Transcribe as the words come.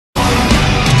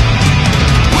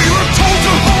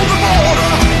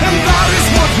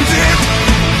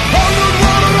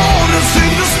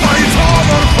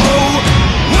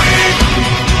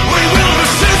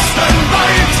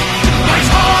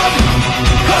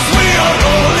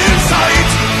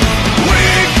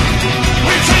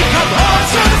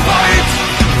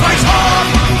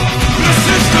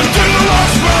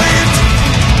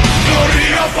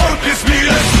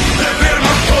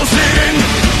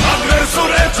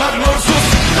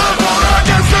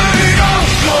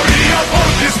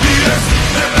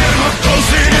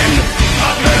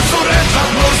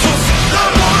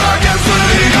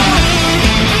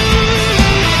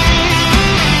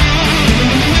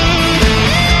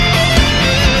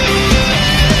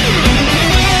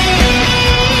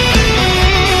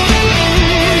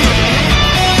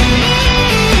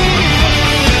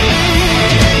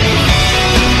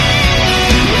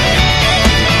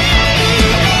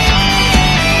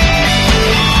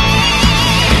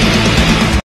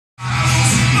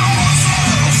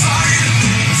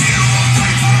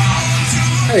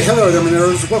Hey, hello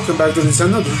Dominators, welcome back to this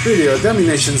another video,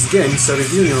 Dominations game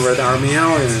Soviet Union Red Army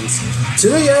Alliance.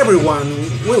 Today everyone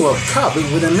will wake up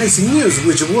with amazing news,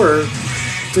 which were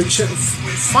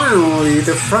finally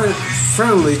the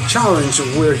friendly challenge.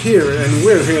 We're here, and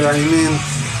we're here I mean,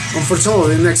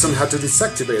 unfortunately Nexon had to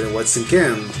deactivate it once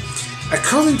again.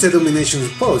 According to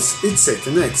Dominations post, it said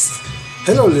next: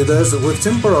 hello leaders, we've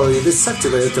temporarily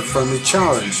deactivated the friendly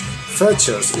challenge. Fetch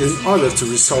us in order to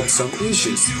resolve some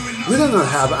issues. We do not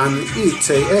have an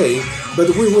ETA, but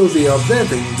we will be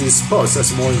updating this post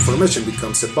as more information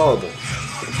becomes available.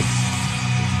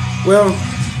 Well,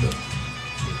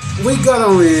 we got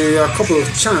only a couple of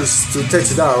chances to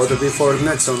test it out before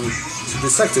Nexon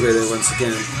deactivated once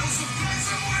again.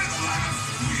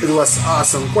 It was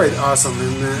awesome, quite awesome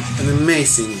and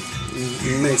amazing.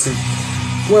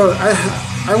 Well,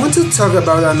 I want to talk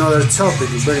about another topic,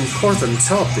 a very important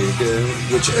topic,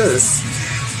 which is,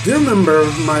 do you remember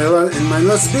in my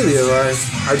last video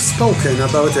I've spoken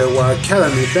about our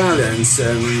academy balance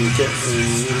and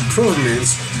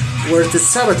improvements, where the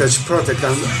sabotage protect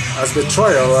as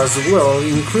betrayal as well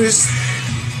increased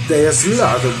the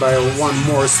slot by one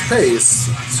more space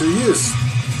to use.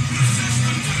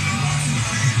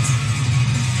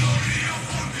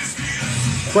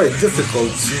 Quite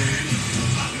difficult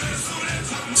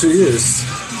to use.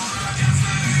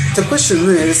 The question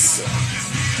is,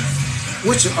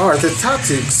 which are the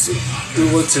tactics we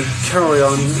want to carry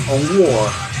on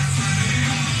war?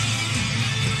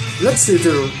 Let's see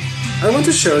I want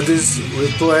to show this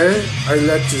replay. I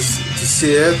like to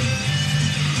see it,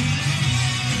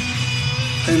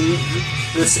 and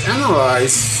let's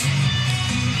analyze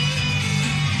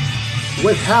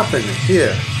what happened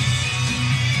here.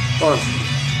 Oh,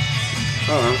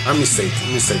 my mistake.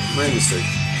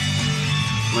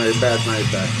 My bad.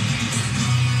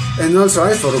 And also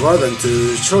I forgot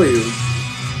to show you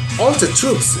all the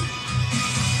troops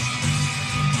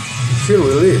he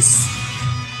released.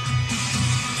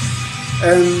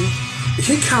 And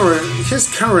he's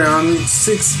carrying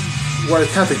 6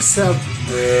 Warcatic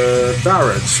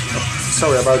barrage.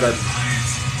 Sorry about that.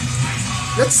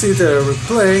 Let's see the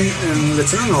replay and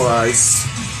let's analyze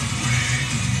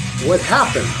what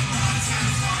happened.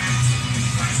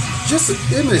 Just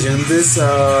imagine this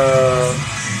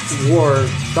war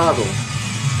battle.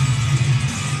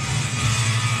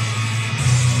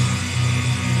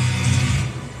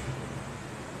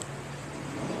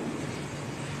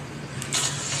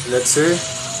 Let's see.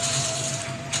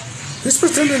 He's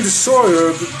pretending to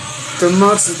destroy the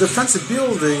most defensive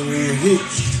building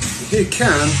he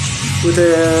can with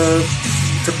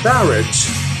the barrage.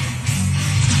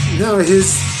 Now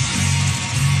he's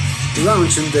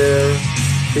launching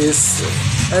his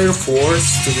air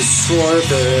force to destroy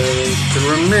the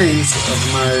remains of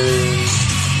my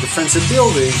defensive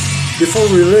building before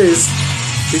release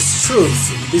his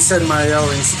troops beside my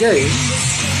alliance gate.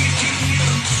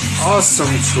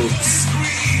 Awesome troops,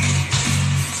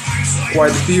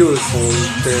 quite beautiful.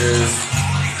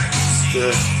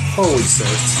 The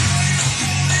howitzers.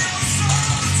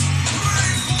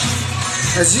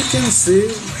 As you can see,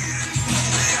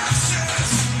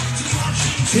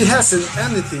 he hasn't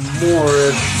anything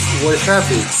more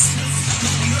Warcapics.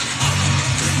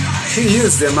 He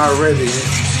used them already.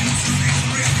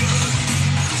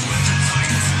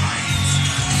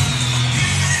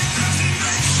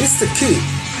 It's the key.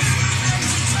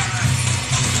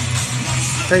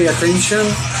 Pay attention.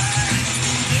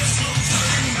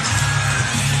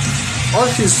 All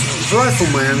his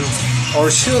riflemen or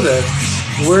shooters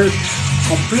were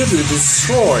completely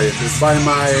destroyed by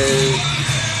my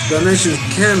Domination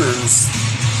cannons,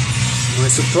 my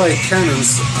supply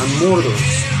cannons and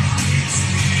mortars.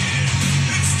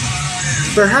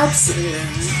 Perhaps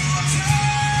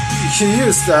he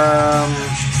used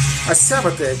a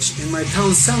sabotage in my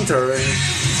town center, and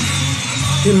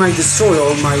he might destroy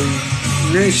all my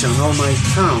nation, all my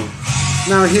town.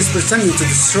 Now he's pretending to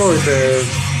destroy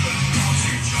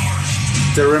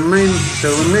the remaining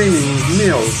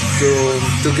mill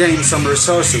to gain some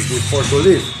resources before to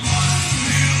leave.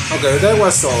 Okay, that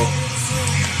was all.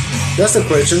 That's the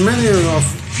question. Many of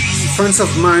friends of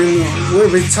mine will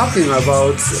be talking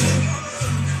about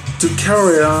to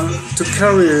carry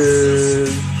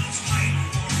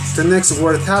the next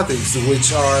war tactics,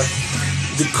 which are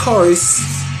decoys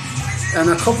and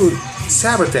a couple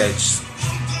sabotage,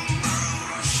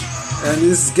 and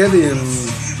it's getting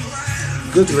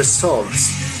good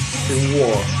results in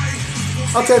war.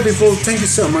 Okay people, thank you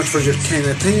so much for your kind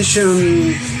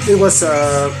attention. It was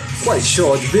a quite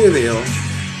short video,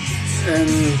 and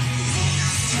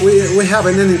we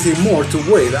haven't anything more to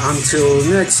wait until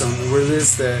Nexon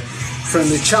release the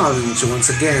friendly challenge once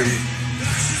again.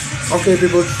 Okay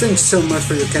people, thanks so much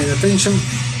for your kind attention.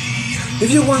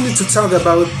 If you want me to talk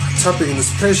about topic in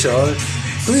special,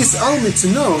 please allow me to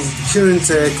know here in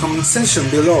the comment section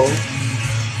below.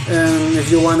 And if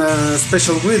you want a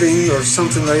special reading or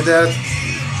something like that,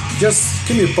 just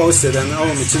keep me posted and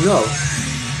allow me to know.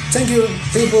 Thank you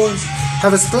people,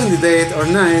 have a splendid day or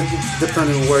night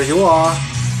depending where you are.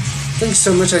 Thanks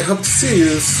so much. I hope to see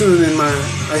you soon in my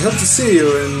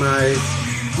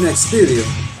next video.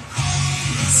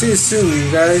 See you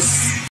soon guys.